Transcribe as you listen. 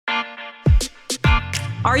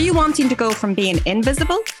Are you wanting to go from being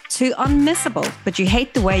invisible to unmissable, but you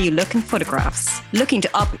hate the way you look in photographs? Looking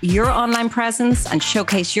to up your online presence and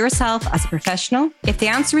showcase yourself as a professional? If the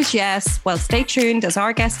answer is yes, well, stay tuned as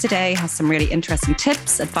our guest today has some really interesting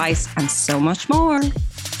tips, advice, and so much more.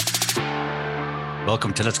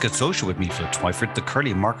 Welcome to Let's Get Social with me, Phil Twyford, the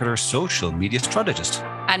curly marketer social media strategist.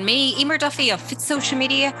 And me, Emer Duffy of Fit Social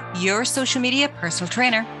Media, your social media personal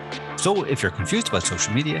trainer. So if you're confused about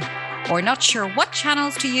social media, or not sure what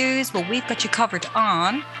channels to use, well, we've got you covered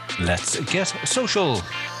on Let's Get Social.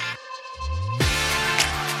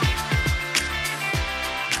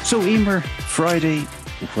 So Emer, Friday,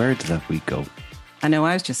 where did that week go? I know,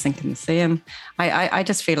 I was just thinking the same. I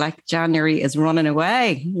just feel like January is running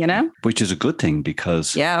away, you know? Which is a good thing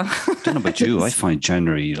because, yeah. I don't know about you, I find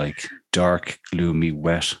January like dark, gloomy,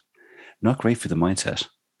 wet, not great for the mindset.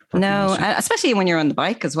 No, especially when you're on the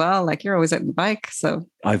bike as well. Like you're always out on the bike. So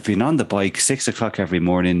I've been on the bike 6 o'clock every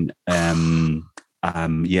morning. Mine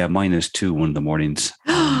is 2 one of the mornings.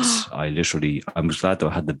 And I was glad though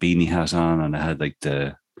I had the beanie hat on and I had like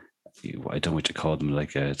I don't know what you call them.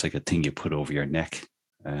 It's like a thing you put over your neck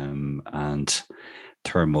and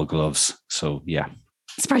thermal gloves. So yeah.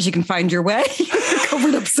 Surprised you can find your way. You're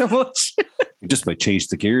covered up so much. Just by change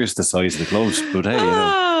the gears, the size of the gloves. But hey, you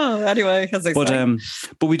know. Anyway, as I say.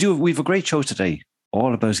 But we have a great show today,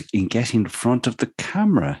 all about in getting in front of the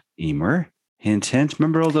camera, Emer. Hint, hint.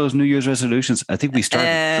 Remember all those New Year's resolutions? I think we started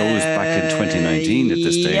those back in 2019 at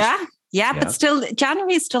this stage. Yeah, but still,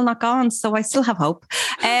 January is still not gone, so I still have hope.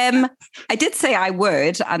 I did say I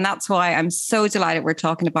would, and that's why I'm so delighted we're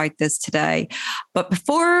talking about this today. But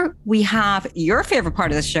before we have your favorite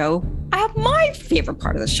part of the show, I have my favorite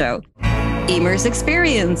part of the show. Emer's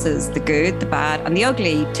experiences, the good, the bad, and the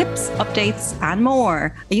ugly, tips, updates, and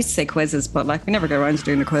more. I used to say quizzes, but we never get around to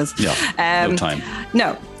doing the quiz. Yeah, no time.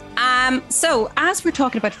 No. So as we're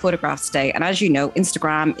talking about photographs today, and as you know,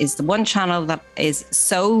 Instagram is the one channel that is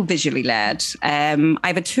so visually led. I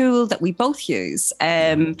have a tool that we both use.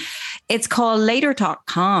 It's called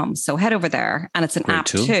later.com. So head over there and it's an Great app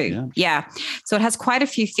tool, too. Yeah. So it has quite a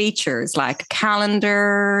few features like a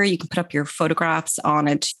calendar. You can put up your photographs on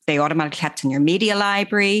it. They automatically kept in your media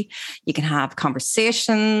library. You can have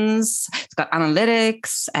conversations. It's got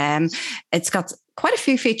analytics. It's got quite a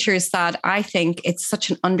few features that I think it's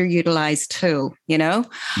such an underutilized tool, you know?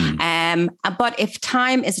 But if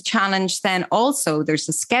time is a challenge, then also there's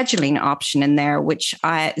a scheduling option in there, which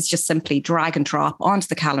is just simply drag and drop onto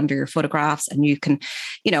the calendar your photographs. And you can,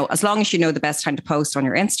 as long as you know the best time to post on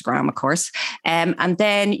your Instagram, of course, and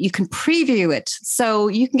then you can preview it. So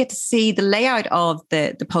you can get to see the layout of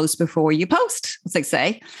the post before you post, as they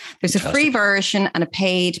say. There's a free version and a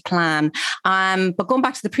paid plan. But going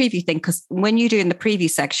back to the preview thing, because when you do in the preview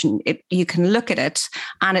section, you can look at it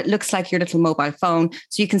and it looks like your little mobile phone.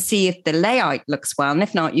 So you can see if the layout looks well. And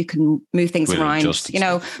if not, you can move things around,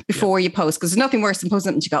 before you post. Because there's nothing worse than posting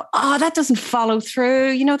something and you go, oh, that doesn't follow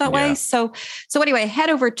through, that way. So anyway, head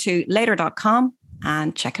over to later.com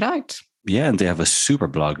and check it out. Yeah. And they have a super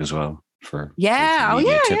blog as well for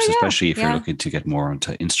tips, especially if you're looking to get more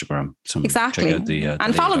onto Instagram. Exactly. Check out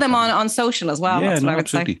and follow them on social as well. That's what I would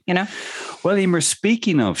say, Well, Emer,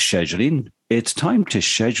 speaking of scheduling, it's time to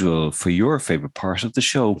schedule for your favorite part of the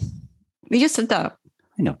show. We just said that.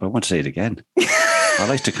 I know, but I want to say it again. I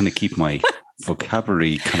like to kind of keep my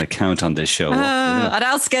vocabulary kind of count on this show. And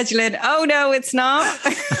I'll schedule it. Oh, no, it's not.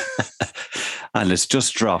 And it's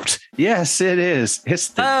just dropped. Yes, it is. It's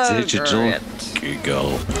the digital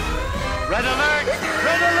Google. Red alert!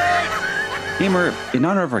 Red alert! Emer, in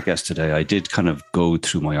honor of our guest today, I did kind of go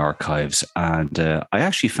through my archives and I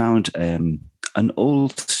actually found an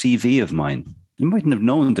old CV of mine. You mightn't have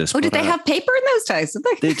known this. Oh, did they have paper in those days? Did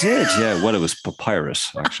they? They did, yeah. Well, it was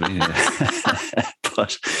papyrus, actually.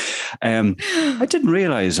 But I didn't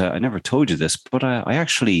realize, I never told you this, but I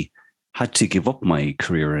actually had to give up my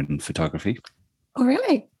career in photography. Oh,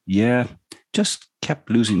 really? Yeah, just kept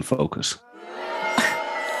losing focus.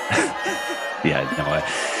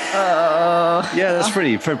 That's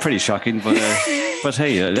pretty shocking. But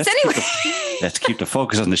hey, let's keep the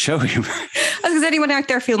focus on the show. Does anyone out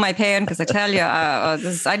there feel my pain? Because I tell you,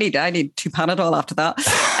 I need 2 Panadol after that.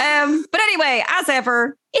 But anyway, as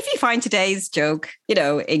ever, if you find today's joke,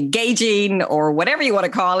 engaging or whatever you want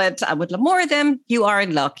to call it, and would love more of them, you are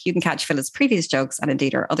in luck. You can catch Phil's previous jokes and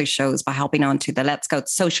indeed our other shows by hopping on to the Let's Go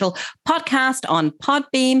Social podcast on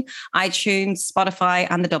Podbeam, iTunes, Spotify,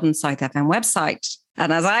 and the Dublin South FM website.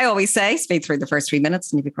 And as I always say, speed through the first 3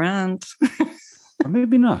 minutes and you'll be grand. Or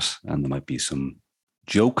maybe not. And there might be some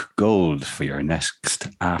joke gold for your next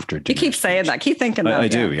after dinner. You keep saying that. Keep thinking that. I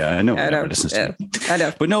do. Yeah, I know. I know. I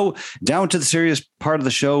know. But no, down to the serious part of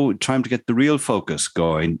the show, time to get the real focus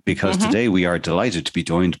going, because today we are delighted to be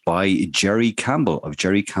joined by Gerri Campbell of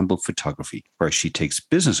Gerri Campbell Photography, where she takes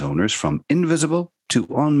business owners from invisible to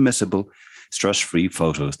unmissable stress-free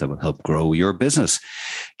photos that will help grow your business.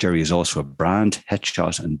 Gerri is also a brand,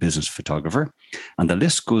 headshot and business photographer, and the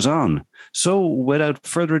list goes on. So without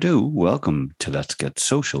further ado, welcome to Let's Get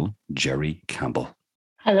Social, Gerri Campbell.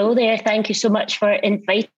 Hello there. Thank you so much for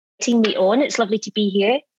inviting me on. It's lovely to be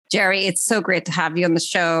here. Gerri, it's so great to have you on the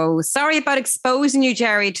show. Sorry about exposing you,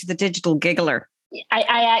 Gerri, to the digital giggler.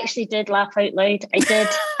 I actually did laugh out loud. I did.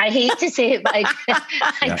 I hate to say it, but I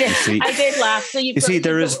did laugh. So you see,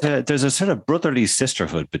 there's a sort of brotherly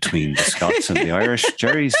sisterhood between the Scots and the Irish,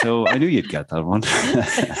 Gerri. So I knew you'd get that one.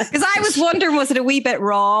 Because I was wondering, was it a wee bit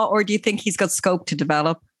raw, or do you think he's got scope to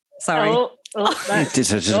develop? Sorry.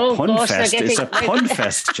 It's a pun fest. It's a pun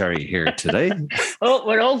fest, Gerri, here today. Oh,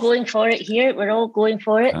 we're all going for it here. We're all going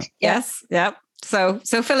for it. Yes. Yep. So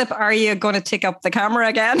Philip, are you going to take up the camera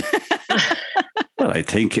again? Well, I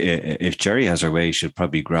think if Gerri has her way, she'll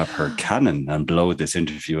probably grab her cannon and blow this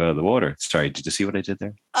interview out of the water. Sorry, did you see what I did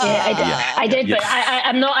there? Yeah, I did. But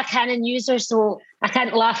I'm not a Canon user, so I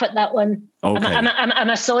can't laugh at that one. Okay. I'm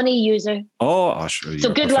a Sony user. Oh, sure.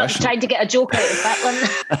 So good luck trying to get a joke out of that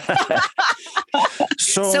one.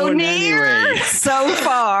 so near, anyway. so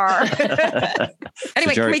far.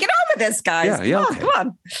 Anyway, so Gerri, can we get on with this, guys? Yeah, come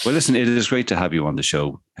on. Well, listen, it is great to have you on the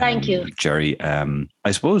show. Thank you, Gerri.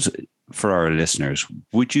 I suppose for our listeners,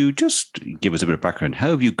 would you just give us a bit of background? How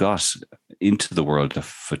have you got into the world of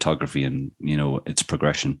photography and, its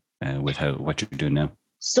progression with what you're doing now?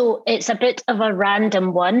 So it's a bit of a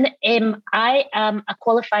random one. I am a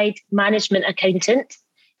qualified management accountant.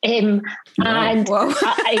 And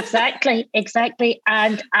exactly.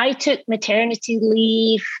 And I took maternity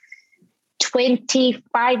leave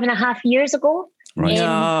 25 and a half years ago. Right.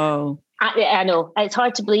 I know it's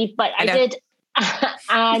hard to believe, but I did.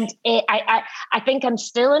 And I think I'm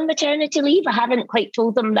still on maternity leave. I haven't quite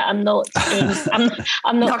told them that I'm not.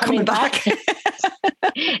 I'm not coming back.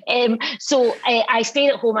 So I stayed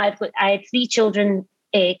at home. I had 3 children,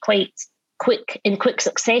 quite in quick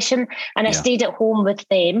succession, and I stayed at home with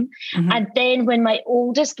them. Mm-hmm. And then when my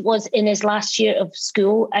oldest was in his last year of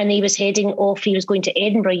school, and he was heading off, he was going to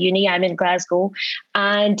Edinburgh Uni. I'm in Glasgow,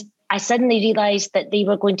 and I suddenly realised that they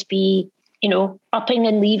were going to be, upping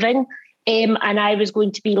and leaving. And I was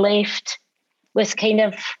going to be left with kind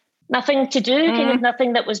of nothing to do, kind of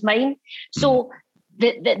nothing that was mine. So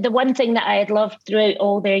the one thing that I had loved throughout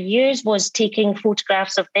all their years was taking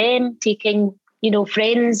photographs of them, taking,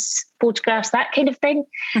 friends' photographs, that kind of thing.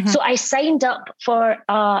 Mm-hmm. So I signed up for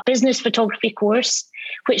a business photography course,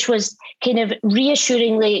 which was kind of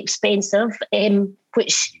reassuringly expensive,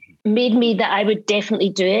 which made me that I would definitely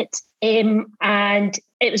do it. And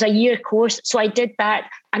it was a year course. So I did that,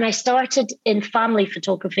 and I started in family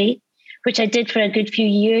photography, which I did for a good few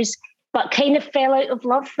years, but kind of fell out of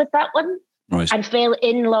love with that one. Right. And fell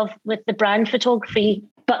in love with the brand photography,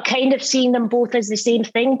 but kind of seeing them both as the same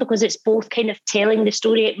thing, because it's both kind of telling the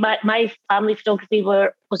story. My family photography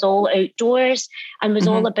was all outdoors and was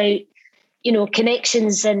all about,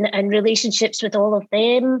 connections and relationships with all of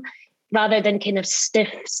them, rather than kind of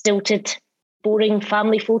stiff, stilted, boring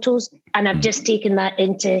family photos. And I've just taken that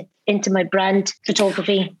into my brand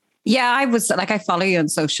photography. Yeah, I follow you on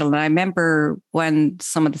social, and I remember when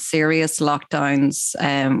some of the serious lockdowns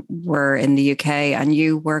were in the UK, and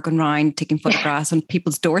you were going around taking photographs on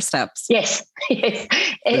people's doorsteps. Yes.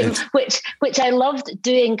 Which I loved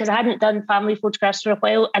doing, because I hadn't done family photographs for a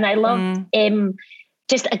while, and I loved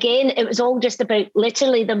just, again, it was all just about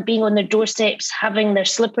literally them being on their doorsteps, having their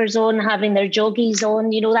slippers on, having their joggies on,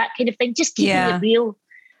 that kind of thing, just keeping it real.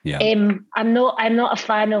 Yeah. I'm not a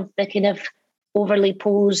fan of the kind of overly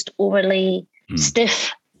posed, overly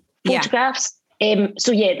stiff photographs.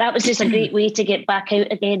 So that was just a great way to get back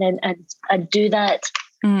out again and do that.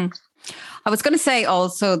 I was going to say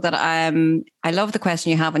also that I love the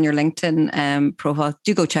question you have on your LinkedIn profile.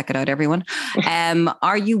 Do go check it out, everyone.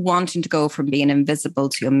 Are you wanting to go from being invisible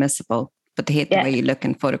to unmissable, but they hate the way you look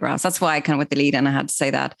in photographs? That's why I kind of with the lead in, I had to say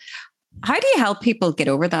that. How do you help people get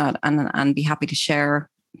over that and be happy to share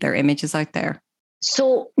their images out there?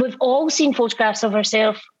 So we've all seen photographs of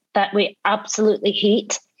ourselves that we absolutely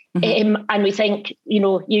hate. And we think,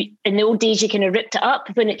 you in the old days, you kind of ripped it up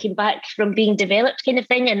when it came back from being developed kind of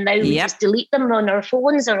thing. And now we just delete them on our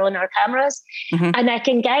phones or on our cameras. And I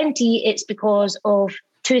can guarantee it's because of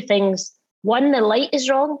 2 things. 1, the light is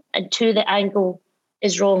wrong, and 2, the angle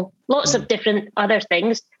is wrong. Lots of different other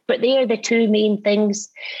things, but they are the two main things.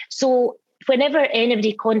 So whenever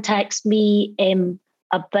anybody contacts me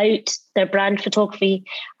about their brand photography,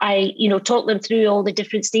 I, talk them through all the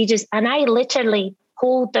different stages, and I literally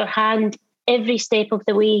hold their hand every step of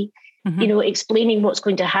the way, explaining what's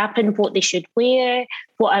going to happen, what they should wear,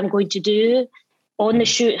 what I'm going to do on the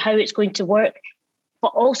shoot, how it's going to work. But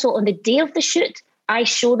also on the day of the shoot, I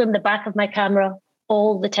show them the back of my camera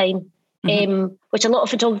all the time, which a lot of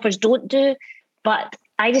photographers don't do. But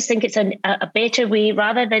I just think it's a better way,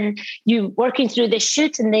 rather than you working through the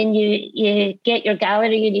shoot and then you get your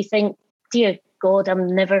gallery and you think, dear God, I'm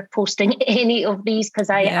never posting any of these because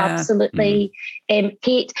I absolutely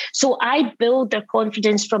hate. So I build their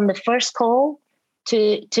confidence from the first call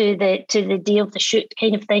to the day of the shoot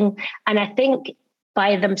kind of thing. And I think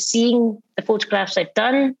by them seeing the photographs I've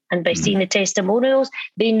done and by seeing the testimonials,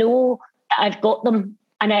 they know that I've got them.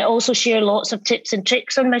 And I also share lots of tips and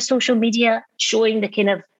tricks on my social media, showing the kind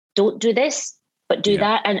of don't do this, but do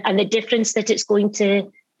that, and the difference that it's going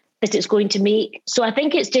to make. So I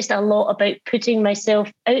think it's just a lot about putting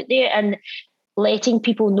myself out there and letting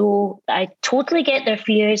people know that I totally get their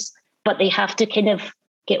fears, but they have to kind of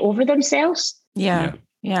get over themselves. Yeah.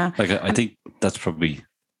 Like I think that's probably.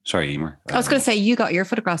 Sorry, Emer. I was going to say, you got your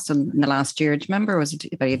photographs done in the last year. Do you remember? Or was it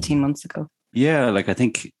about 18 months ago? Yeah, like I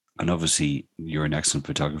think, and obviously you're an excellent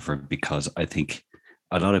photographer, because I think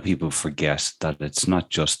a lot of people forget that it's not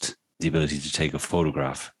just the ability to take a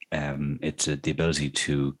photograph. It's the ability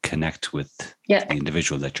to connect with the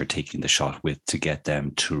individual that you're taking the shot with, to get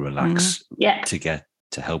them to relax,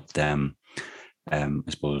 to help them, I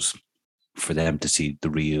suppose, for them to see the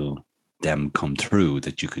real them come through,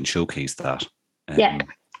 that you can showcase that.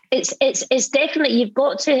 It's definitely, you've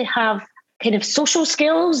got to have kind of social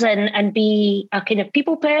skills and be a kind of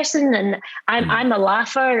people person. And I'm a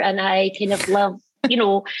laugher, and I kind of love,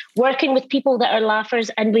 working with people that are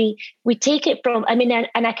laughers. And we take it from,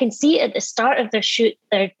 and I can see at the start of their shoot,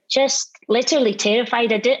 they're just literally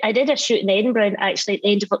terrified. I did a shoot in Edinburgh actually at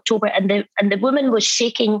the end of October, and the woman was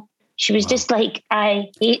shaking. She was just like, I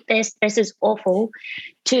hate this. This is awful.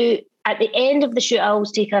 At the end of the shoot, I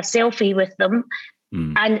always take a selfie with them.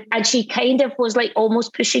 And she kind of was like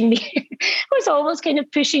almost pushing me, was almost kind of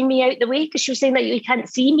pushing me out the way, because she was saying that you can't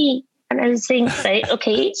see me. And I was saying, right,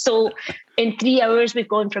 okay. So in 3 hours, we've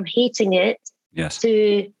gone from hating it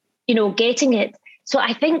to, getting it. So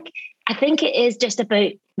I think it is just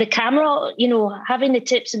about the camera, having the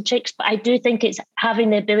tips and tricks, but I do think it's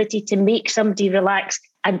having the ability to make somebody relax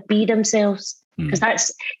and be themselves,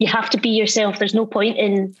 because you have to be yourself. There's no point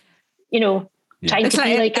in, trying to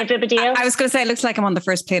be like everybody else. I was going to say, it looks like I'm on the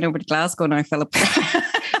first plane over to Glasgow now, Philip.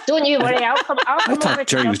 Don't you worry, I'll come I thought over.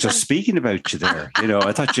 Gerri was just speaking about you there.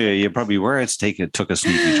 I thought you probably were took a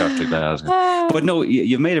sneaky trip to Glasgow. But no,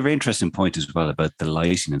 you've made a very interesting point as well about the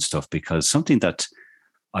lighting and stuff, because something that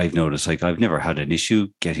I've noticed, like I've never had an issue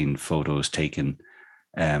getting photos taken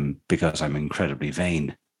because I'm incredibly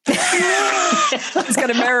vain. He's got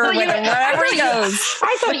a mirror with him wherever he goes.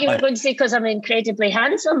 I thought you were going to say because I'm incredibly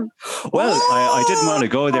handsome. Well, I didn't want to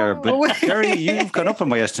go there, but Gerri, you've gone up in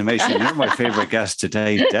my estimation. You're my favourite guest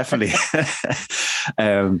today, definitely.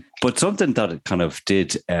 But something that I kind of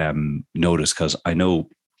did notice, because I know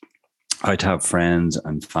I'd have friends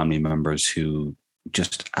and family members who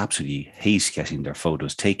just absolutely hate getting their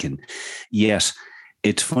photos taken. Yes.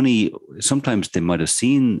 It's funny, sometimes they might have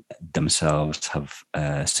seen themselves have,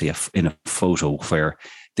 say, in a photo where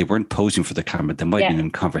they weren't posing for the camera. They might have been in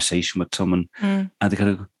conversation with someone and they kind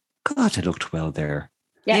of go, God, I looked well there.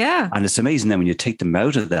 Yeah. And it's amazing then when you take them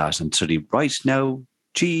out of that and suddenly, right now,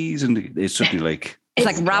 geez, and it's suddenly like... It's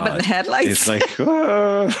like rabbit in the headlights. It's like...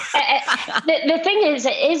 Oh. The thing is,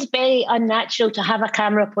 it is very unnatural to have a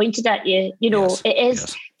camera pointed at you. It is.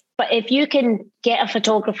 Yes. But if you can get a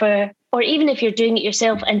photographer, or even if you're doing it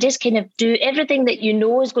yourself, and just kind of do everything that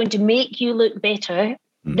is going to make you look better,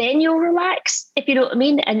 then you'll relax, if you know what I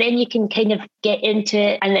mean. And then you can kind of get into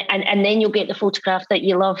it, and then you'll get the photograph that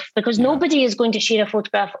you love, because nobody is going to share a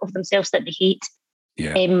photograph of themselves that they hate.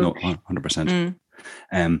 Yeah, 100%.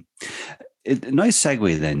 Nice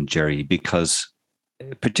segue then, Gerri, because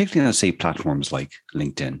particularly on, say, platforms like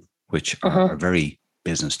LinkedIn, which are very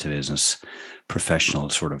business to business, professional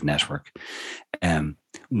sort of network.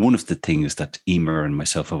 One of the things that Emer and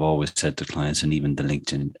myself have always said to clients, and even the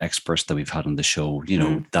LinkedIn experts that we've had on the show,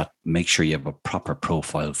 that make sure you have a proper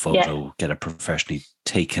profile photo, get it professionally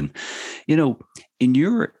taken. In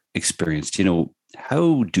your experience,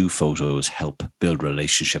 how do photos help build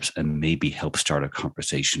relationships and maybe help start a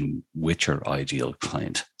conversation with your ideal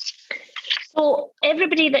client? So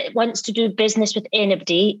everybody that wants to do business with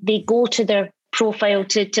anybody, they go to their profile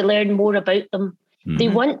to learn more about them. They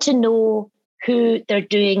want to know who they're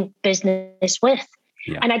doing business with.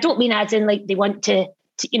 Yeah. And I don't mean as in like they want to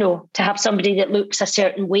have somebody that looks a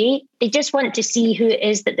certain way. They just want to see who it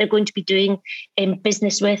is that they're going to be doing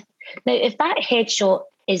business with. Now, if that headshot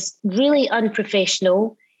is really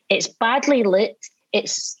unprofessional, it's badly lit,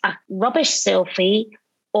 it's a rubbish selfie,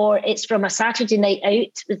 or it's from a Saturday night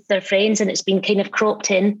out with their friends and it's been kind of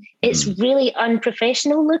cropped in, it's really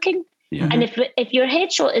unprofessional looking. Yeah. And if your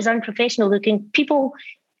headshot is unprofessional looking, people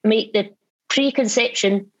make the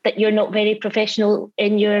preconception that you're not very professional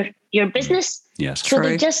in your business. Yes. So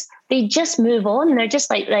they just move on. They're just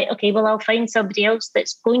like, right, okay, well, I'll find somebody else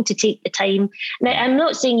that's going to take the time. Now, I'm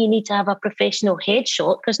not saying you need to have a professional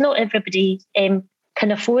headshot because not everybody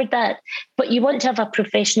can afford that, but you want to have a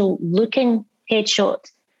professional looking headshot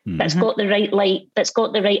that's got the right light, that's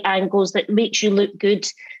got the right angles, that makes you look good,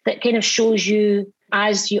 that kind of shows you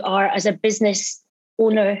as you are as a business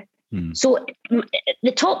owner. So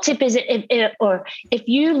the top tip is if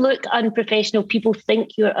you look unprofessional, people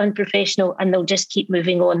think you're unprofessional and they'll just keep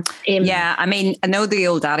moving on. Yeah, I mean, I know the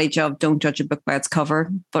old adage of don't judge a book by its cover,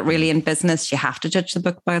 but really in business, you have to judge the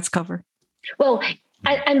book by its cover. Well,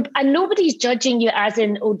 and nobody's judging you as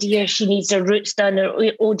in, oh dear, she needs her roots done,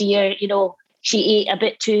 or oh dear, she ate a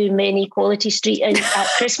bit too many Quality Street at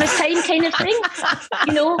Christmas time kind of thing,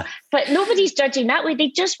 but nobody's judging that way. They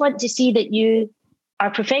just want to see that you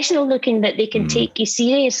are professional looking, that they can take you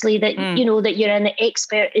seriously, that, that you're an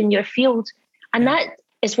expert in your field. And that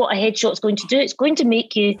is what a headshot's going to do. It's going to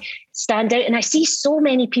make you stand out. And I see so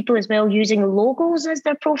many people as well using logos as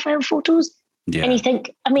their profile photos. Yeah. And you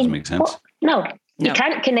think, I mean, make sense. No. You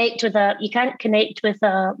can't connect with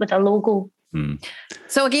a logo.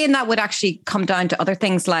 So again, that would actually come down to other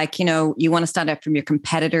things like, you want to stand out from your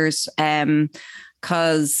competitors,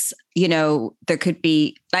 because, there could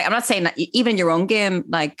be, like, I'm not saying that even your own game,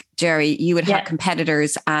 like Gerri, you would have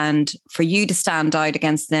competitors, and for you to stand out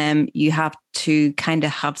against them, you have to kind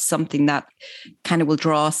of have something that kind of will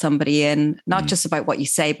draw somebody in, not just about what you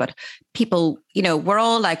say, but people, we're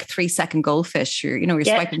all like 3-second goldfish. You're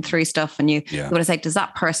swiping through stuff and you want to say, does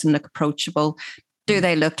that person look approachable? Do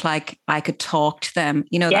they look like I could talk to them?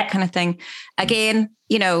 That kind of thing. Again,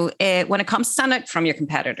 when it comes to stand out from your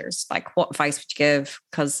competitors, like what advice would you give?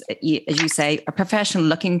 Because as you say, a professional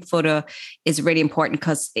looking photo is really important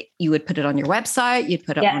because you would put it on your website, you'd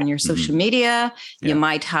put it on your social media, you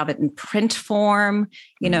might have it in print form,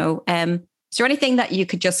 is there anything that you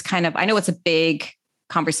could just kind of, I know it's a big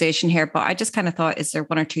conversation here, but I just kind of thought, is there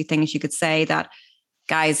one or two things you could say that,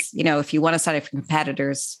 guys, if you want to stand out from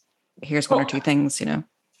competitors, here's one or two things,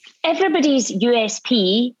 Everybody's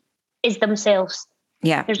USP is themselves.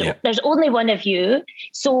 Yeah. There's only one of you.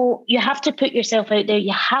 So you have to put yourself out there.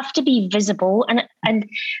 You have to be visible and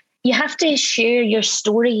you have to share your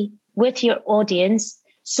story with your audience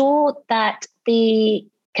so that they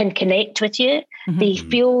can connect with you. They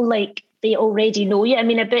feel like they already know you. I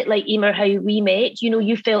mean, a bit like Emer, how we met,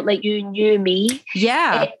 you felt like you knew me.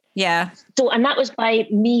 Yeah. Yeah. So, and that was by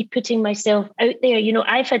me putting myself out there.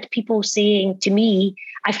 I've had people saying to me,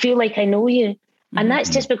 I feel like I know you. And that's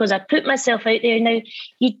just because I put myself out there. Now,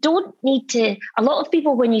 you don't need to, a lot of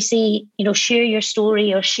people, when you say, share your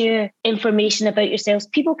story or share information about yourselves,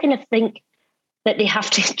 people kind of think that they have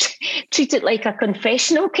to treat it like a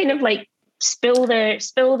confessional, kind of like spill their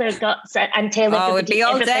guts and tell everybody. Oh, it'd be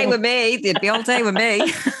all day with me. It'd be all day with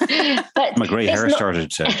me. But my grey hair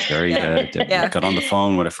started to very. Got on the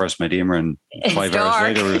phone when I first met Emer, and 5 hours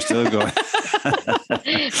later we were still going.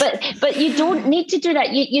 but you don't need to do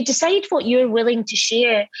that. You decide what you're willing to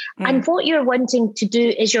share, and what you're wanting to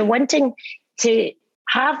do is you're wanting to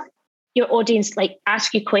have your audience like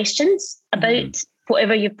ask you questions about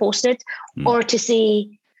whatever you've posted, or to say.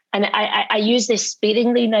 And I use this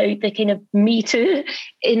sparingly now, the kind of me too,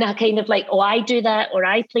 in a kind of like, oh, I do that, or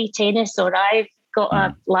I play tennis, or I've got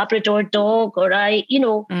a Labrador dog, or and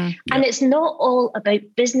it's not all about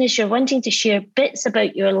business. You're wanting to share bits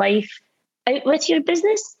about your life out with your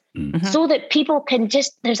business so that people can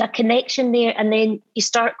there's a connection there, and then you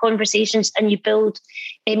start conversations and you build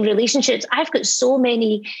relationships. I've got so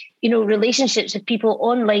many, relationships with people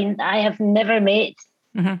online that I have never met,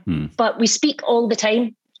 but we speak all the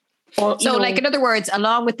time. So like, in other words,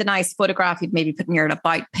 along with the nice photograph you'd maybe put in your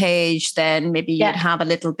about page, then maybe you'd have a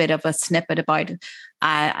little bit of a snippet about it.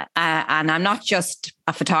 And I'm not just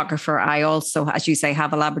a photographer. I also, as you say,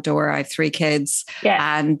 have a Labrador. I have 3 kids,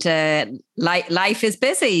 and life is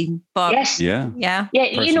busy. But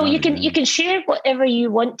you can share whatever you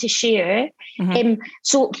want to share.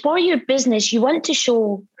 So for your business, you want to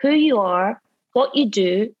show who you are, what you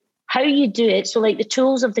do, how you do it. So like the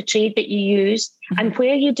tools of the trade that you use and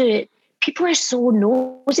where you do it. people are so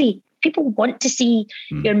nosy. People want to see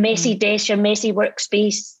your messy desk, your messy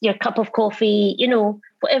workspace, your cup of coffee,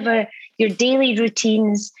 whatever, your daily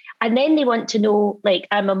routines. And then they want to know, like,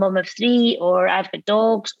 I'm a mum of 3, or I've got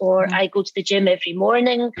dogs, or I go to the gym every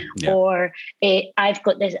morning, or I've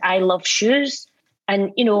got this, I love shoes.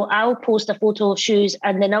 And, I'll post a photo of shoes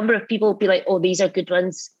and the number of people will be like, oh, these are good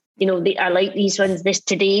ones. I like these ones this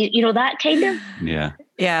today, that kind of. Yeah.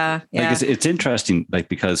 Yeah. Like it's interesting, like,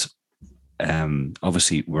 because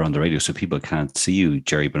obviously we're on the radio, so people can't see you,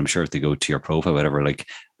 Gerri, but I'm sure if they go to your profile, whatever, like,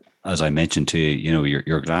 as I mentioned to you,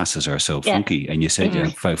 your glasses are so funky, and you said you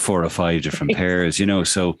have 4 or 5 different pairs,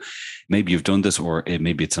 so maybe you've done this, or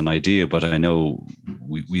maybe it's an idea, but I know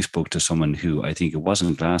we spoke to someone who, I think it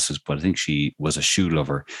wasn't glasses, but I think she was a shoe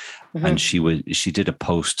lover, and she did a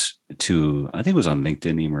post to, I think it was on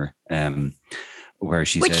LinkedIn, Emer, where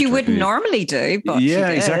she which said, you wouldn't normally do, but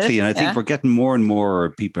exactly. And I think we're getting more and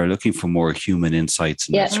more people are looking for more human insights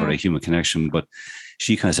and that sort of human connection. But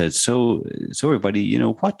she kind of said, so everybody,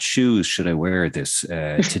 what shoes should I wear this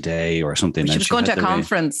today or something? She was going to a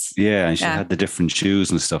conference. And she had the different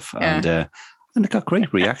shoes and stuff. And it got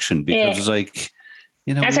great reaction because it was like,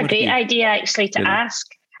 that's a great idea actually to ask.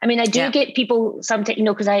 I mean, I do get people sometimes,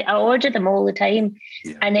 because I order them all the time.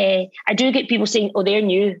 And I do get people saying, oh, they're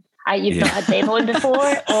new. You've not had them on before,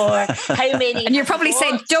 or how many? And you're probably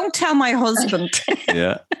saying, don't tell my husband.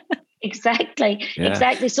 Exactly.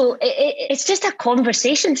 So it's just a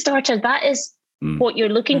conversation starter. That is what you're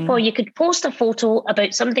looking for. You could post a photo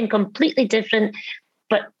about something completely different,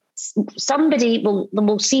 but somebody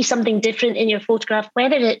will see something different in your photograph,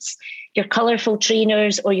 whether it's your colourful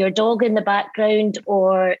trainers or your dog in the background,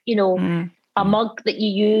 or, a mug that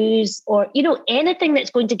you use, or, anything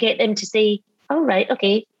that's going to get them to say, oh, right,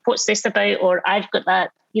 okay, what's this about? Or I've got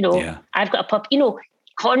that, I've got a pup,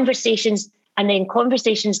 conversations. And then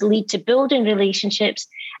conversations lead to building relationships.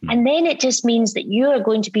 And then it just means that you are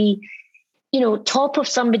going to be, top of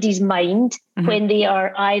somebody's mind when they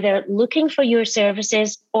are either looking for your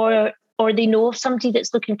services or they know of somebody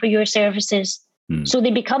that's looking for your services. So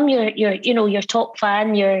they become your top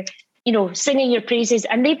fan, your singing your praises,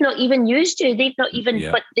 and they've not even used you. They've not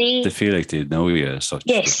even, but they feel like they know you as such.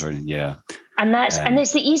 Yes. And that's, and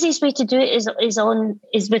it's the easiest way to do it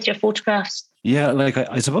is with your photographs. Yeah. Like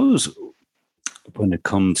I suppose, when it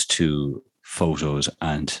comes to photos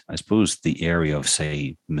and I suppose the area of,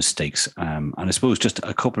 say, mistakes, and I suppose just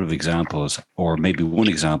a couple of examples, or maybe one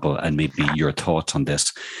example and maybe your thoughts on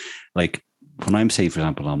this. Like when I'm, say, for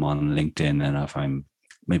example, I'm on LinkedIn, and if I'm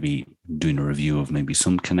maybe doing a review of maybe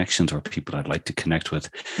some connections or people I'd like to connect with,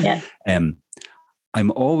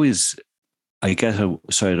 I'm always, I get a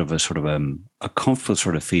sort of a comfortable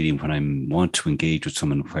sort of feeling when I want to engage with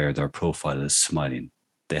someone where their profile is smiling.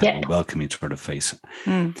 They have a welcoming sort of face.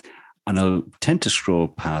 And I'll tend to scroll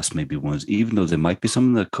past maybe ones, even though there might be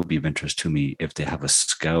something that could be of interest to me, if they have a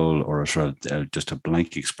scowl or a sort of just a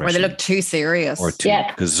blank expression. Or they look too serious. Or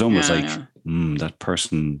because it's almost like, that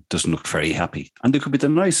person doesn't look very happy. And they could be the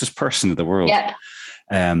nicest person in the world.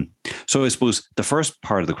 So I suppose the first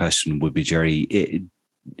part of the question would be, Gerri,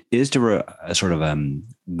 is there a sort of,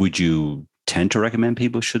 would you tend to recommend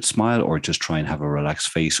people should smile or just try and have a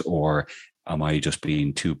relaxed face, or am I just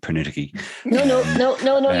being too pernickety? No,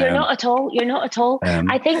 you're not at all. You're not at all.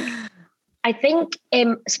 I think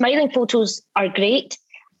smiling photos are great.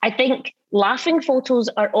 I think laughing photos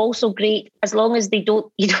are also great, as long as you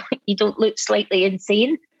don't look slightly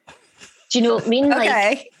insane. Do you know what I mean?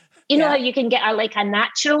 Okay. Like, how you can get a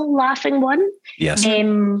natural laughing one? Yes.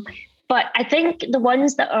 But I think the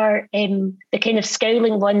ones that are the kind of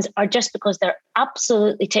scowling ones are just because they're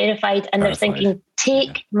absolutely terrified and they're thinking,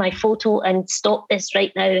 take my photo and stop this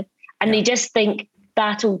right now. And they just think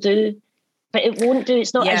that'll do, but it won't do.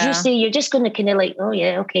 It's not, as you say, you're just going to kind of like, oh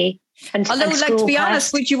yeah, okay. Although, like, to be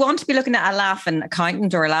honest, would you want to be looking at a laughing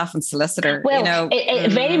accountant or a laughing solicitor? Well,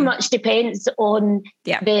 it very much depends on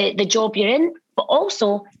the job you're in, but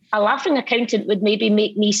also a laughing accountant would maybe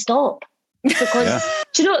make me stop. Because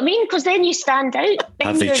do you know what I mean? Because then you stand out.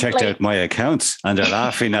 Have they checked out my accounts and they're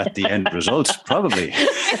laughing at the end results? Probably.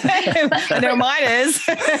 No, mine is.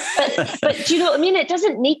 but do you know what I mean? It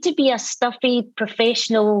doesn't need to be a stuffy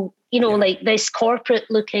professional, like this corporate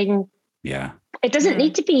looking. Yeah. It doesn't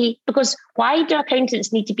need to be, because why do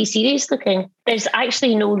accountants need to be serious looking? There's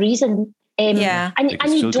actually no reason. And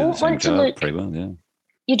you don't want to look pretty well,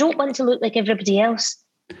 you don't want to look like everybody else.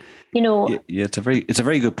 Yeah, it's a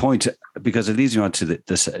very good point, because it leads you on to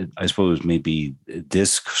this. I suppose maybe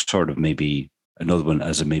this sort of maybe another one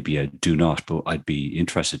as maybe a do not, but I'd be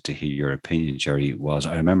interested to hear your opinion, Gerri.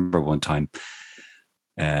 I remember one time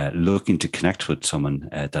looking to connect with someone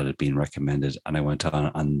that had been recommended, and I went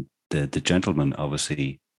on, and the gentleman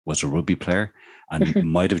obviously was a rugby player and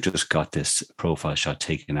might have just got this profile shot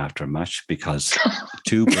taken after a match, because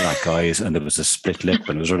two black eyes and there was a split lip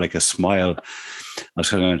and it was sort of like a smile. I was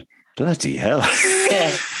kind of going, bloody hell.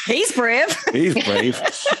 Yeah. He's brave. He's brave.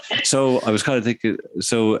 So I was kind of thinking,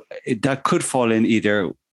 that could fall in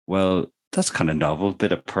either, well, that's kind of novel,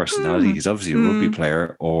 bit of personality. He's obviously a rugby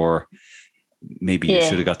player, or maybe you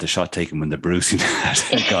should have got the shot taken when the bruising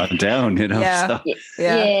had gone down, you know? Yeah. So.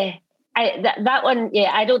 Yeah. That one,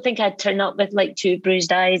 I don't think I'd turn up with like two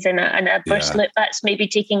bruised eyes and a burst lip. That's maybe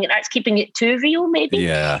that's keeping it too real, maybe.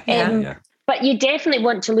 Yeah. But you definitely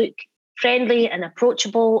want to look friendly and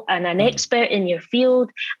approachable and an expert in your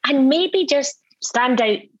field, and maybe just stand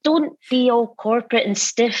out. Don't be all corporate and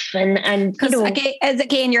stiff and because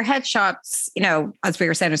again, your headshots, as we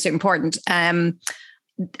were saying, are so important.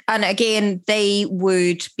 And again, they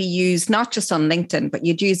would be used not just on LinkedIn, but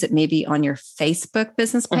you'd use it maybe on your Facebook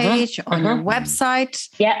business page, on your website.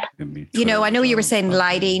 Yeah. I know you were saying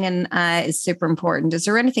lighting and is super important. Is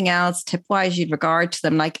there anything else tip-wise you'd regard to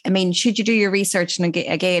them? Like, I mean, should you do your research and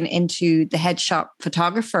again into the headshot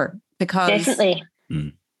photographer? Because definitely.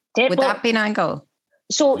 Would that be an angle?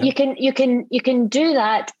 So you can do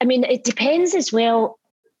that. I mean, it depends as well.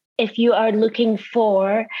 If you are looking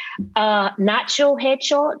for a natural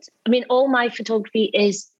headshot, I mean, all my photography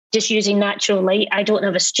is just using natural light. I don't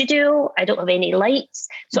have a studio. I don't have any lights.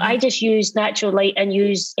 So I just use natural light and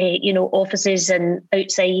use, offices and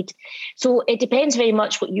outside. So it depends very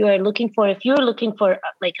much what you are looking for. If you're looking for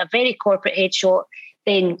like a very corporate headshot,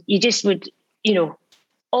 then you just would,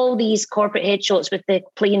 all these corporate headshots with the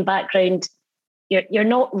plain background, you're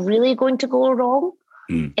not really going to go wrong.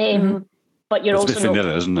 But you're it's also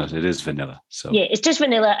vanilla, isn't it? It is vanilla. So it's just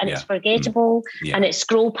vanilla, and it's forgettable, and it's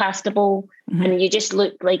scroll pastable, and you just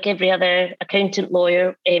look like every other accountant,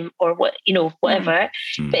 lawyer, or whatever.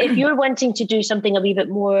 But if you're wanting to do something a wee bit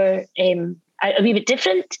more, a wee bit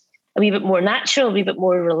different, a wee bit more natural, a wee bit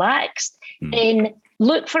more relaxed, then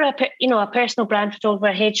look for a personal brand photographer,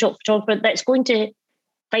 a headshot photographer that's going to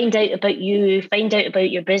find out about you, find out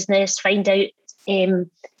about your business, find out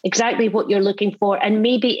exactly what you're looking for, and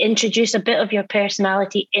maybe introduce a bit of your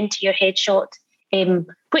personality into your headshot,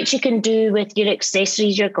 which you can do with your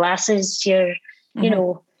accessories, your glasses, your,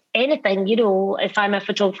 anything. If I'm a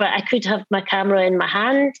photographer, I could have my camera in my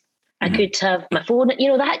hand, I could have my phone,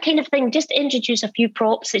 that kind of thing. Just introduce a few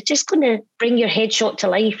props. It's just going to bring your headshot to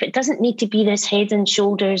life. It doesn't need to be this head and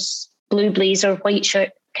shoulders, blue blazer, white shirt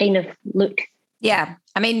kind of look. Yeah.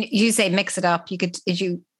 I mean, you say mix it up.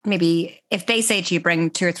 Maybe if they say to you, bring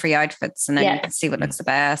 2 or 3 outfits and then you can see what looks the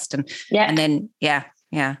best. And then,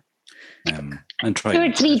 and try 2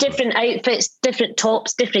 or 3 different outfits, different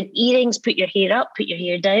tops, different earrings, put your hair up, put your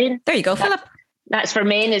hair down. There you go, Philip. That's for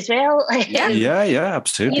men as well. Yeah,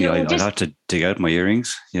 absolutely. I'd have to dig out my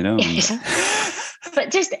earrings,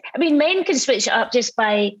 But men can switch it up just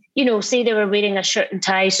by, say they were wearing a shirt and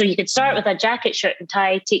tie. So you could start with a jacket, shirt and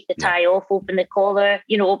tie, take the tie off, open the collar,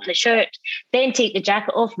 open the shirt, then take the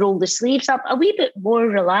jacket off, roll the sleeves up, a wee bit more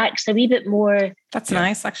relaxed, a wee bit more. That's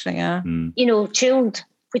nice, actually, yeah. Chilled,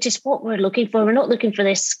 which is what we're looking for. We're not looking for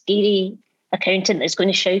this scary accountant that's going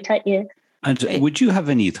to shout at you. And would you have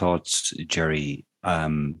any thoughts, Gerri?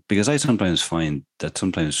 Because I sometimes find that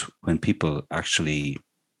sometimes when people actually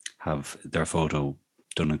have their photo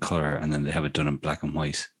done in color and then they have it done in black and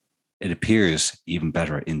white, it appears even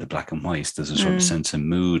better in the black and white. There's a sort of sense of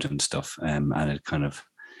mood and stuff, and it kind of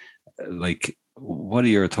like. What are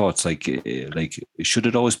your thoughts? Like, should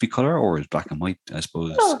it always be color, or is black and white? I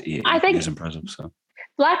suppose I think is impressive. So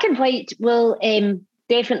black and white will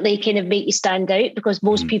definitely kind of make you stand out, because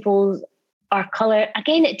most people are color.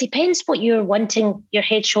 Again, it depends what you're wanting your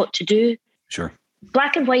headshot to do. Sure,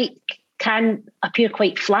 black and white can appear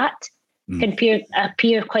quite flat, can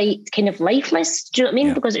appear quite kind of lifeless. Do you know what I mean?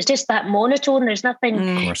 Yeah. Because it's just that monotone. There's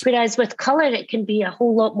nothing. Whereas with color, it can be a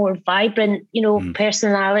whole lot more vibrant.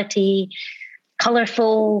 Personality,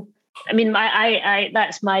 colorful. I mean, I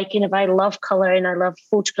that's my kind of. I love color, and I love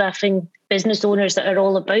photographing business owners that are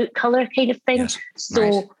all about color, kind of thing. Yes.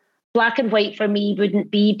 So black and white for me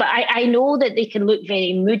wouldn't be. But I know that they can look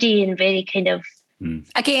very moody and very kind of.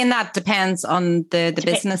 Again, that depends on the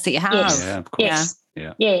business that you have. Yes. Yeah, of course.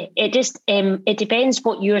 Yeah. It just it depends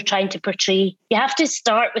what you're trying to portray. You have to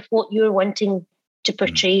start with what you're wanting to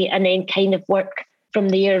portray, and then kind of work from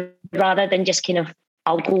there, rather than just kind of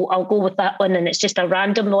I'll go with that one, and it's just a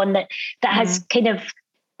random one that has kind of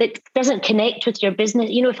that doesn't connect with your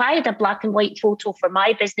business. If I had a black and white photo for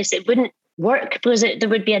my business, it wouldn't work because there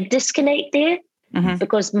would be a disconnect there.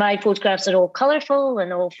 because my photographs are all colourful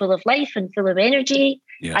and all full of life and full of energy.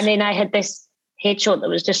 Yes. And then I had this headshot that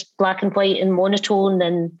was just black and white and monotone.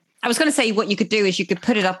 And I was going to say, what you could do is you could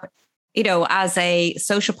put it up, as a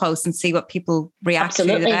social post and see what people react to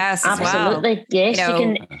the best as well. Yes,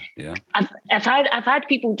 you can. I've had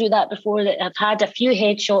people do that before. That have had a few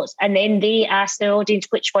headshots, and then they ask their audience,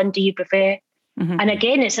 which one do you prefer? And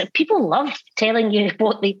again, it's people love telling you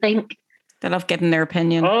what they think. They love giving their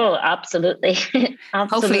opinion. Oh, absolutely.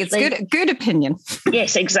 Hopefully it's good opinion.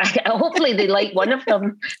 Yes, exactly. Hopefully they like one of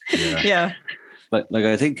them. Yeah. But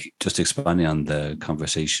I think just expanding on the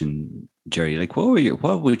conversation, Gerri,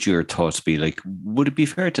 what would your thoughts be? Like, would it be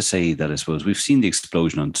fair to say that, I suppose, we've seen the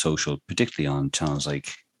explosion on social, particularly on channels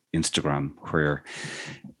like Instagram, where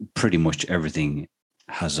pretty much everything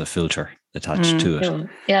has a filter attached to it.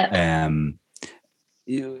 Yeah.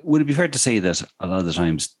 Would it be fair to say that a lot of the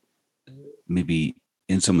times, maybe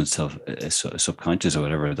in someone's subconscious or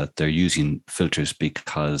whatever, that they're using filters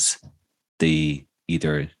because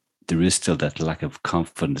there is still that lack of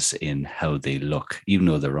confidence in how they look, even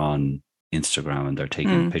though they're on Instagram and they're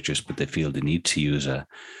taking pictures, but they feel they need to use a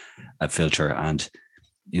filter. And,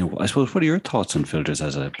 I suppose, what are your thoughts on filters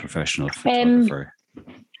as a professional photographer?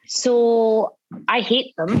 So I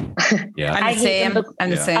hate them. Yeah. I'm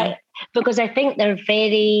the same. Because I think they're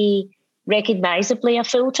very recognizably a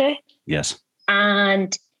filter. Yes.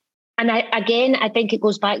 And I think it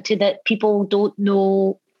goes back to that people don't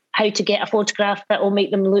know how to get a photograph that will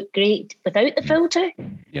make them look great without the filter.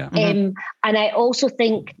 Yeah. And I also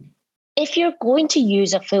think if you're going to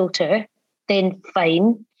use a filter, then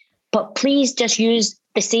fine, but please just use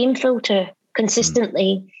the same filter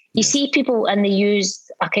consistently. You see people and they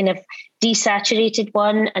use a kind of desaturated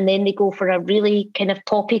one, and then they go for a really kind of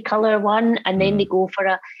poppy color one, and then they go for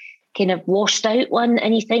a kind of washed out one,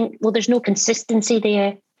 and you think, well, there's no consistency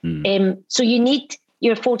there. So you need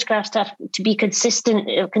your photograph stuff to be consistent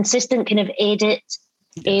kind of edit,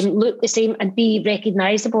 look the same and be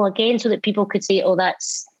recognizable again, so that people could say, oh,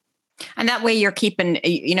 that's... And that way you're keeping,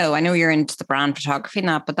 I know you're into the brand photography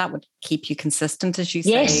now, but that would keep you consistent, as you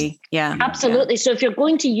say. Yeah, absolutely. So if you're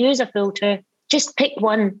going to use a filter, just pick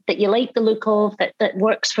one that you like the look of, that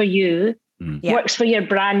works for you, works for your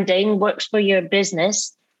branding, works for your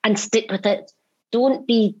business, and stick with it. Don't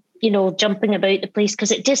be, jumping about the place,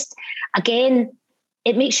 because it just, again,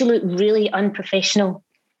 it makes you look really unprofessional.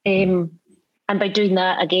 And by doing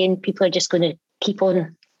that, again, people are just going to keep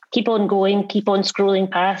on going, keep on scrolling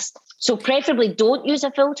past. So preferably don't use a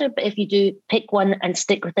filter, but if you do, pick one and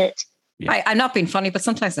stick with it. Yeah. I'm not being funny, but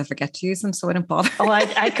sometimes I forget to use them, so I don't bother. Oh,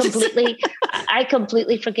 I completely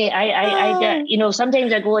forget. I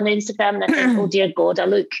sometimes I go on Instagram and I think, oh dear God, I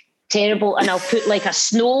look terrible, and I'll put like a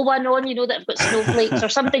snow one on, that I've got snowflakes or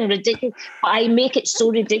something ridiculous. But I make it so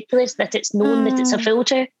ridiculous that it's known that it's a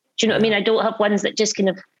filter. Do you know what I mean? I don't have ones that just kind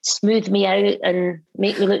of smooth me out and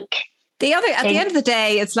make me look. At the end of the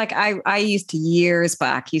day, it's like I used to years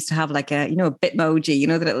back, have like a Bitmoji,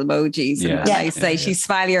 the little emojis. And I used to say she's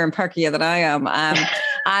smilier and perkier than I am.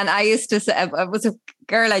 And I used to say, it was a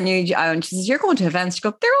girl I knew, and she says, you're going to events. She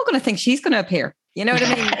goes, they're all going to think she's going to appear. You know what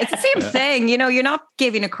I mean? It's the same thing. You're not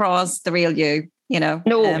giving across the real you. No,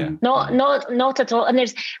 not at all.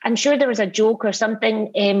 And I'm sure there was a joke or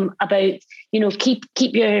something about, keep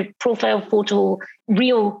your profile photo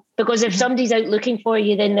real, because if somebody's out looking for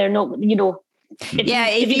you, then they're not,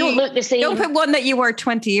 if you don't look the same. Don't put one that you were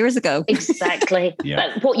 20 years ago. Exactly.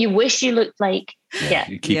 But what you wish you looked like. Yeah.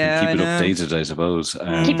 Keep it updated, I suppose.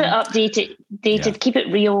 Keep it updated, keep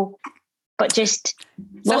it real. But just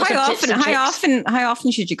so how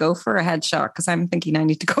often should you go for a headshot? Because I'm thinking I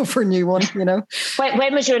need to go for a new one.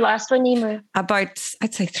 When was your last one, Emer? About,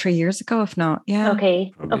 I'd say 3 years ago, if not. Yeah.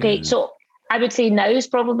 Okay. Probably, okay. So I would say now is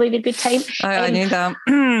probably the good time. I knew that.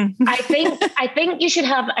 I think you should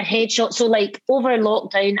have a headshot. So like over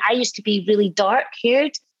lockdown, I used to be really dark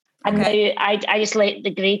haired. And now I just let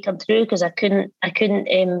the grey come through, because I couldn't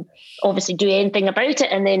obviously do anything about it,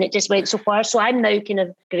 and then it just went so far. So I'm now kind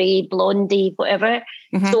of grey, blondie, whatever.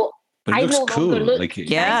 So but it looks cool.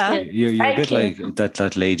 You're a bit like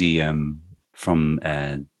that lady from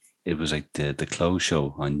it was like the clothes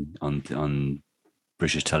show on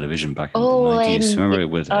British television back in the 90s. Remember it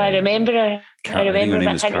with? I remember her. I remember her.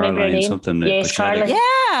 I can't remember her name. Something. Yes, Carla. She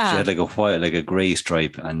had like a white, like a grey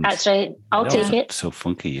stripe, and that's right. I'll take it. So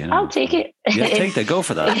funky, I'll take it. Yeah, take that. Go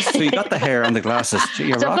for that. So you got the hair and the glasses.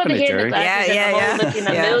 You're rocking it, Gerri. Yeah. Looking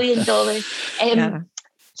 $1 million.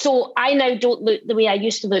 So I now don't look the way I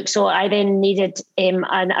used to look. So I then needed an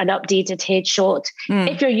updated headshot.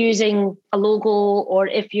 If you're using a logo, or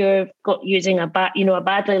if you're using a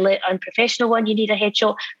badly lit unprofessional one, you need a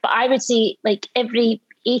headshot. But I would say like every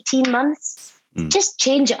 18 months, just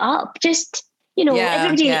change it up. Just,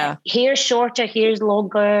 everybody, hair's shorter, hair's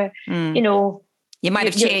longer, You might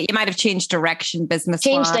have changed direction, business.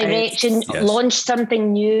 Changed direction, launched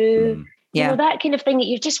something new. That kind of thing, that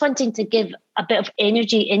you're just wanting to give a bit of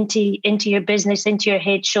energy into your business, into your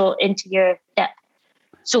headshot, into your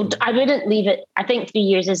So I wouldn't leave it. I think 3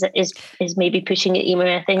 years is maybe pushing it, Emer,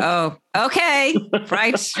 I think. Oh, okay.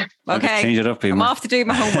 Right. Okay. Change it up, Emer. I'm off to do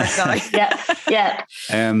my homework now. Yeah.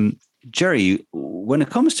 Gerri, when it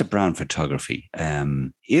comes to brand photography,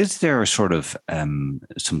 is there sort of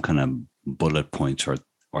some kind of bullet points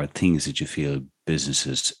or things that you feel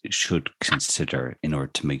businesses should consider in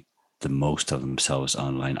order to make the most of themselves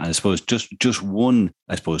online? And I suppose just one,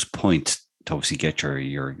 point to obviously get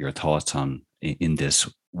your thoughts on in this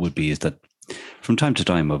would be is that from time to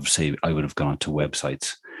time, obviously, I would have gone to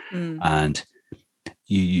websites, and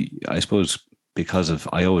I suppose because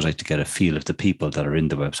I always like to get a feel of the people that are in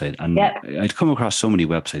the website, and I'd come across so many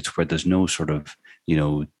websites where there's no sort of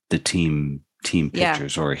the team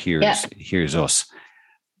pictures or here's us.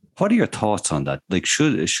 What are your thoughts on that? Like,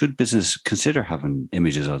 should business consider having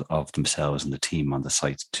images of themselves and the team on the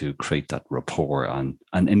site to create that rapport, and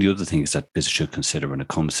any other things that business should consider when it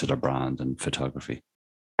comes to their brand and photography?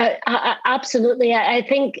 Absolutely. I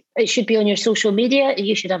think it should be on your social media.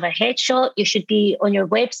 You should have a headshot. You should be on your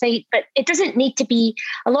website, but it doesn't need to be.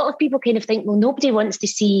 A lot of people kind of think, well, nobody wants to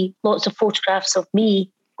see lots of photographs of me,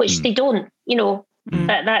 which they don't,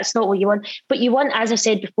 That's not what you want. But you want, as I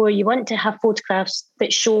said before, you want to have photographs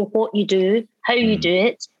that show what you do, how you do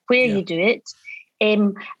it, where you do it,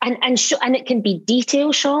 and it can be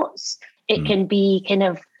detail shots. It can be kind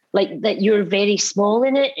of like that you're very small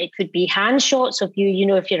in it. It could be hand shots of you,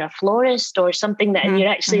 if you're a florist or something that you're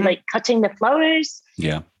actually like cutting the flowers.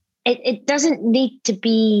 Yeah. It doesn't need to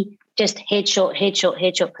be just headshot,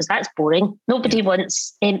 because that's boring. Nobody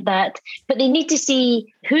wants that. But they need to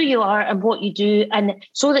see who you are and what you do, and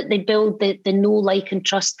so that they build the know, like, and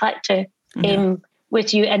trust factor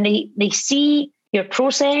with you. And they see your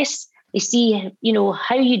process, they see,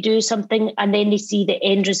 how you do something, and then they see the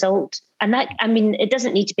end result. And that, it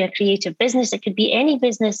doesn't need to be a creative business. It could be any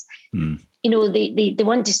business. They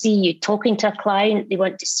want to see you talking to a client. They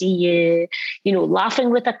want to see you,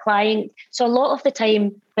 laughing with a client. So a lot of the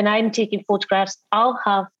time when I'm taking photographs, I'll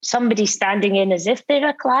have somebody standing in as if they're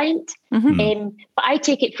a client. But I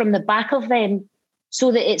take it from the back of them so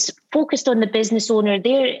that it's focused on the business owner.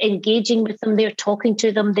 They're engaging with them. They're talking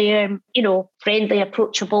to them. They're, friendly,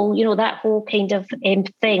 approachable, that whole kind of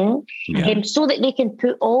thing. So that they can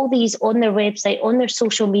put all these on their website, on their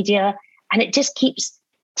social media, and it just keeps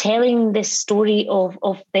telling this story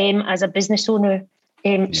of them as a business owner.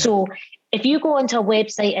 So if you go onto a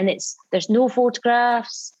website and there's no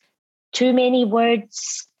photographs, too many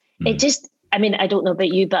words, it just, I don't know about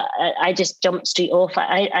you, but I just jumped straight off.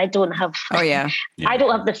 I don't have. I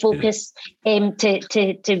don't have the focus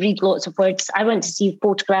to read lots of words. I want to see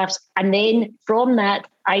photographs, and then from that,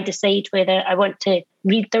 I decide whether I want to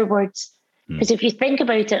read their words. Because if you think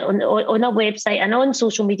about it on a website and on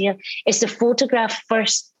social media, it's the photograph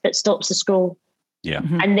first that stops the scroll. Yeah,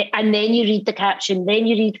 and then you read the caption, then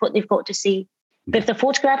you read what they've got to say. But if the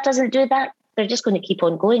photograph doesn't do that, they're just going to keep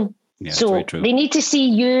on going. Yeah, so they need to see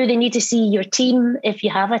you. They need to see your team if you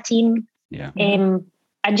have a team. Yeah. And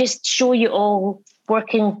just show you all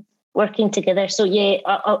working together. So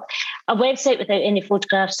a website without any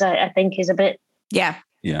photographs, I think, is a bit. Yeah.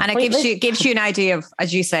 And it gives you an idea of,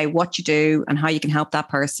 as you say, what you do and how you can help that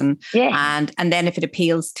person. Yeah. And then if it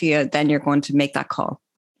appeals to you, then you're going to make that call.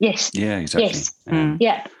 Yes. Yeah, exactly. Yes.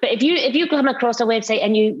 Yeah. But if you come across a website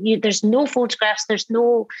and you there's no photographs, there's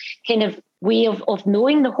no kind of way of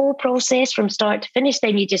knowing the whole process from start to finish,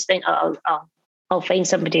 then you just think, I'll find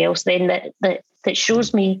somebody else then that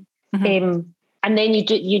shows me. And then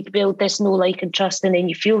you build this know, like, and trust, and then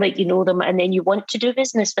you feel like you know them, and then you want to do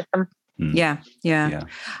business with them. Yeah.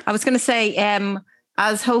 I was going to say,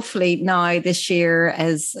 as hopefully now this year,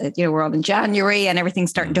 as we're all in January and everything's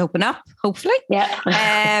starting to open up, hopefully.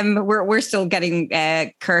 Yeah. We're still getting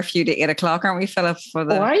curfew to 8:00, aren't we, Philip?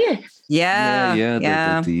 Are you? Yeah.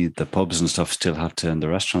 The pubs and stuff still have to, and the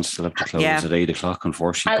restaurants still have to close at 8:00.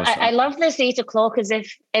 Unfortunately, I love this 8:00 as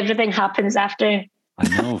if everything happens after. I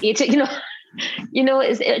know. 8.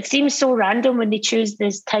 It seems so random when they choose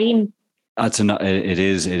this time. It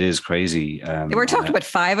is crazy. They were talking about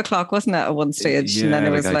 5:00, wasn't it, at one stage? Yeah, and then it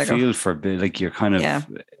was I feel for you're kind of.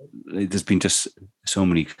 There's been just so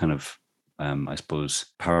many kind of I suppose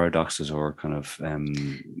paradoxes or kind of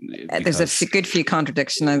there's a good few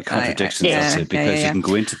contradictions. That's it, because you can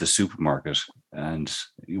go into the supermarket and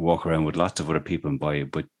you walk around with lots of other people and buy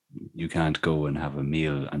it, but you can't go and have a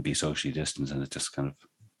meal and be socially distanced, and it's just kind of.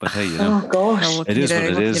 But hey, oh gosh, it is what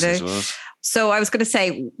it is, I suppose. So I was going to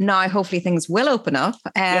say, now hopefully things will open up.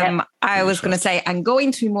 I was going to say, and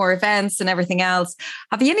going to more events and everything else.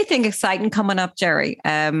 Have you anything exciting coming up, Gerri?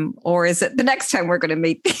 Or is it the next time we're going to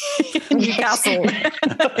meet in Newcastle?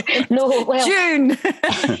 No, well, June.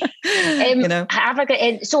 Have I got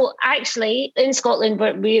in? So actually, in Scotland,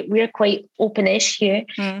 we're quite openish here,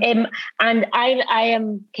 and I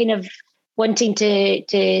am kind of wanting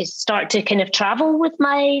to start to kind of travel with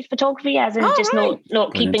my photography, as in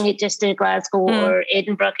not keeping it just to Glasgow or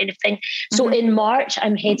Edinburgh kind of thing. So in March,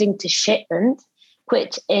 I'm heading to Shetland,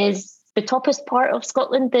 which is the toppest part of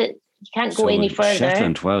Scotland that you can't go any further.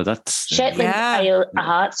 Shetland, wow, that's Shetland Isle.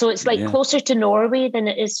 So it's like closer to Norway than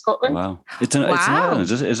it is Scotland. Wow, it's an island.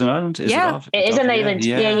 Is it an island? It is an island.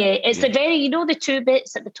 Yeah. It's the very, the two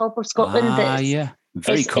bits at the top of Scotland.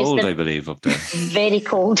 Very cold, I believe, up there. Very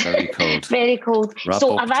cold. Very cold. Very cold.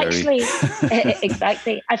 So I've actually,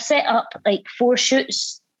 exactly, I've set up like 4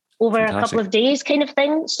 shoots over a couple of days kind of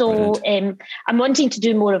thing. So I'm wanting to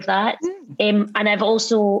do more of that. And I've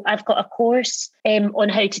got a course on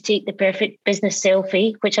how to take the perfect business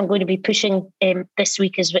selfie, which I'm going to be pushing this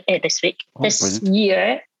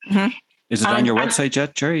year. Mm-hmm. Is it on your website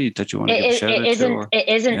yet, Gerri, that you want to give a shout out to? It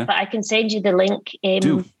isn't, but I can send you the link.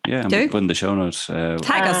 I'm put in the show notes. Tag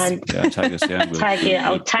us. Yeah, tag us. Yeah,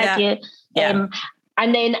 I'll tag you. Yeah.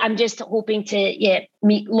 And then I'm just hoping to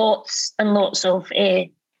meet lots and lots of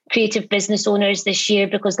creative business owners this year,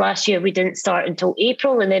 because last year we didn't start until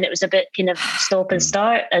April, and then it was a bit kind of stop and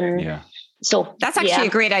start. And so that's actually a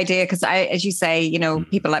great idea, because as you say,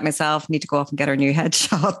 people like myself need to go off and get our new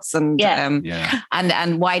headshots, and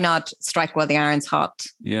why not strike while the iron's hot?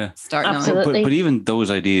 Yeah, start absolutely. But even those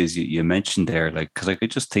ideas you mentioned there, like, because I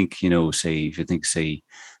just think, say if you think, say,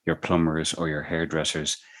 your plumbers or your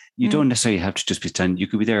hairdressers, you don't necessarily have to just be standing. You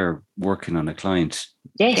could be there working on a client,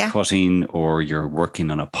 cutting, or you're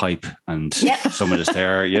working on a pipe, and someone is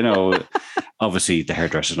there. Obviously the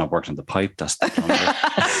hairdresser's not working on the pipe. That's the plumber.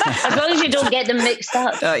 As long as you don't get them mixed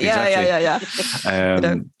up.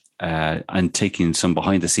 And taking some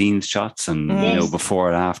behind the scenes shots, and before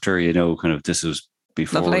and after. Kind of, this is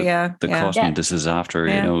before the cutting. This is after.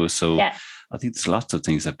 So. Yeah. I think there's lots of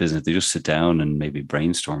things that business, they just sit down and maybe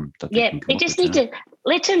brainstorm. They just need to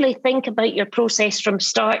literally think about your process from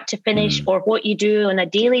start to finish, or what you do on a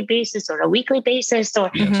daily basis or a weekly basis,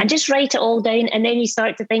 and just write it all down. And then you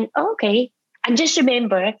start to think, okay. And just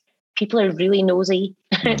remember, people are really nosy.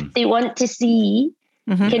 They want to see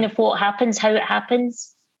kind of what happens, how it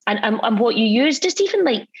happens, and what you use. Just even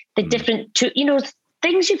like the different,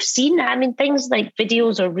 things you've seen. I mean, things like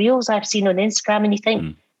videos or reels I've seen on Instagram, and you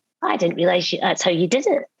think, I didn't realize that's how you did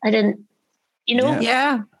it. I didn't,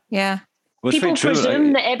 Yeah. Well, people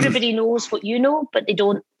presume that everybody knows what you know, but they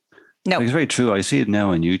don't. No, it's very true. I see it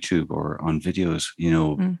now on YouTube or on videos,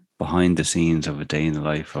 behind the scenes of a day in the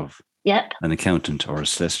life of an accountant or a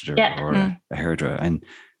solicitor or a hairdresser. And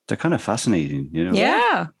they're kind of fascinating,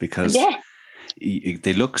 because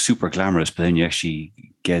they look super glamorous, but then you actually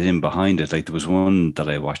get in behind it. Like, there was one that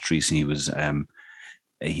I watched recently.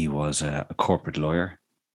 He was a corporate lawyer.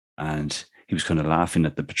 And he was kind of laughing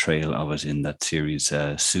at the portrayal of it in that series,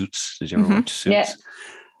 Suits. Did you ever watch Suits? Yeah.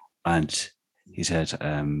 And he said,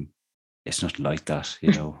 it's not like that,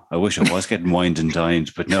 I wish I was getting wined and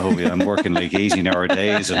dined, but no, I'm working like 18-hour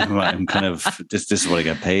days, and I'm kind of, this is what I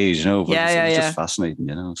get paid, But it's just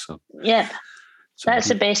fascinating, So that's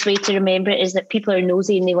the best way to remember it, is that people are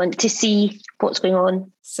nosy and they want to see what's going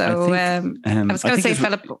on. So I was going to say,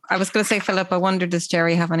 Philip, I wonder, does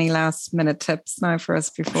Gerri have any last minute tips now for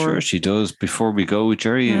us before? I'm sure she does. Before we go,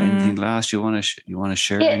 Gerri, anything last you want to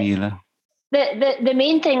share, Neela? The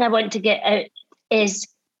main thing I want to get out is,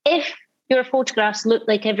 if your photographs look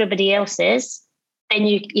like everybody else's, then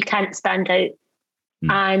you can't stand out,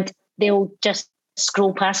 and they'll just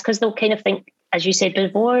scroll past, because they'll kind of think, as you said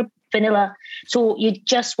before, vanilla. So you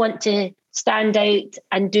just want to stand out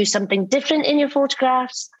and do something different in your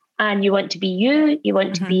photographs, and you want to be you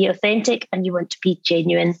want to be authentic, and you want to be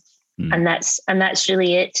genuine. And that's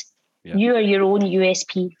really it. You are your own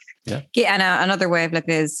USP. And another way of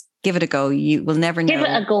looking is, give it a go. You will never know. Give it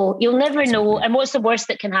a go. You'll never know. And what's the worst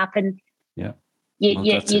that can happen?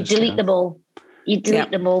 You delete them all. You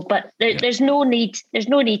delete them all. But there's no need. There's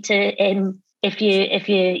no need to if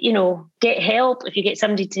you get help, if you get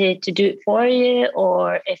somebody to do it for you,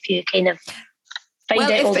 or if you kind of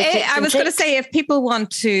I was going to say, if people want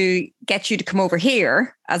to get you to come over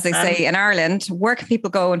here, as they say in Ireland, where can people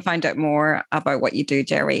go and find out more about what you do,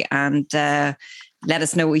 Gerri? And let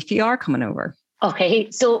us know if you are coming over. Okay,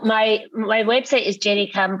 so my website is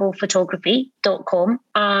gerricampbellphotography.com,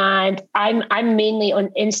 and I'm mainly on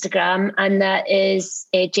Instagram, and that is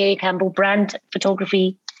Gerri Campbell Brand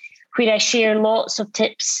Photography, where I share lots of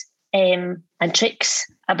tips and tricks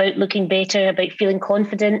about looking better, about feeling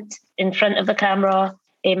confident in front of the camera,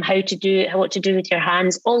 what to do with your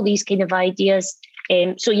hands, all these kind of ideas.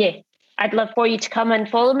 So yeah, I'd love for you to come and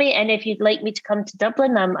follow me, and if you'd like me to come to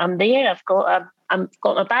Dublin, I'm there. I've got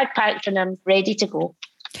my bag packed and I'm ready to go.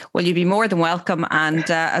 Well, you'd be more than welcome. And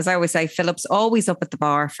as I always say, Philip's always up at the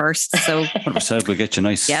bar first. So 100%, we'll get you a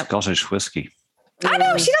nice Scottish whiskey. I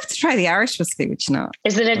know, she'd have to try the Irish whiskey, would you not?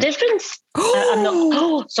 Is there a difference? I'm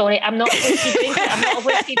not. Sorry, I'm not a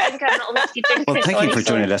whiskey drinker. I'm not a whiskey drinker. Well, thank you for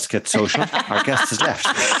joining Let's Get Social. Our guest has left.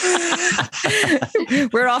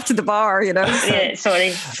 We're off to the bar, So. Yeah,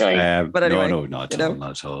 sorry. But anyway, no, not at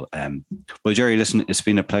all. Well, Gerri, listen, it's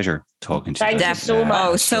been a pleasure talking to you. Thank you so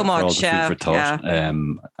much. So much. For food for thought.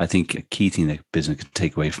 I think a key thing that business can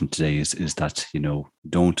take away from today is that,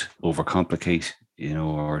 don't overcomplicate,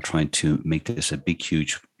 or trying to make this a big,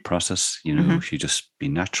 huge process. If you just be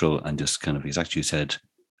natural and just kind of, exactly you said,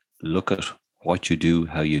 look at what you do,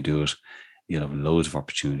 how you do it, you'll have loads of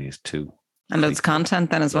opportunities too. And loads of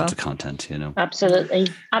content then as well. Loads of content, Absolutely.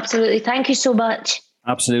 Thank you so much.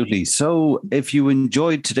 Absolutely. So if you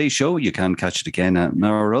enjoyed today's show, you can catch it again at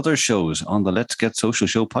our other shows on the Let's Get Social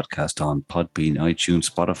Show podcast on Podbean, iTunes,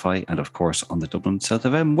 Spotify, and of course on the Dublin South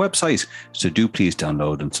FM website. So do please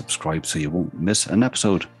download and subscribe so you won't miss an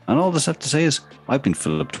episode. And all that's left to say is, I've been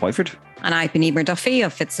Philip Twyford. And I've been Emer Duffy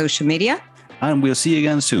of Fit Social Media. And we'll see you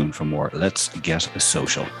again soon for more Let's Get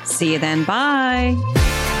Social. See you then. Bye.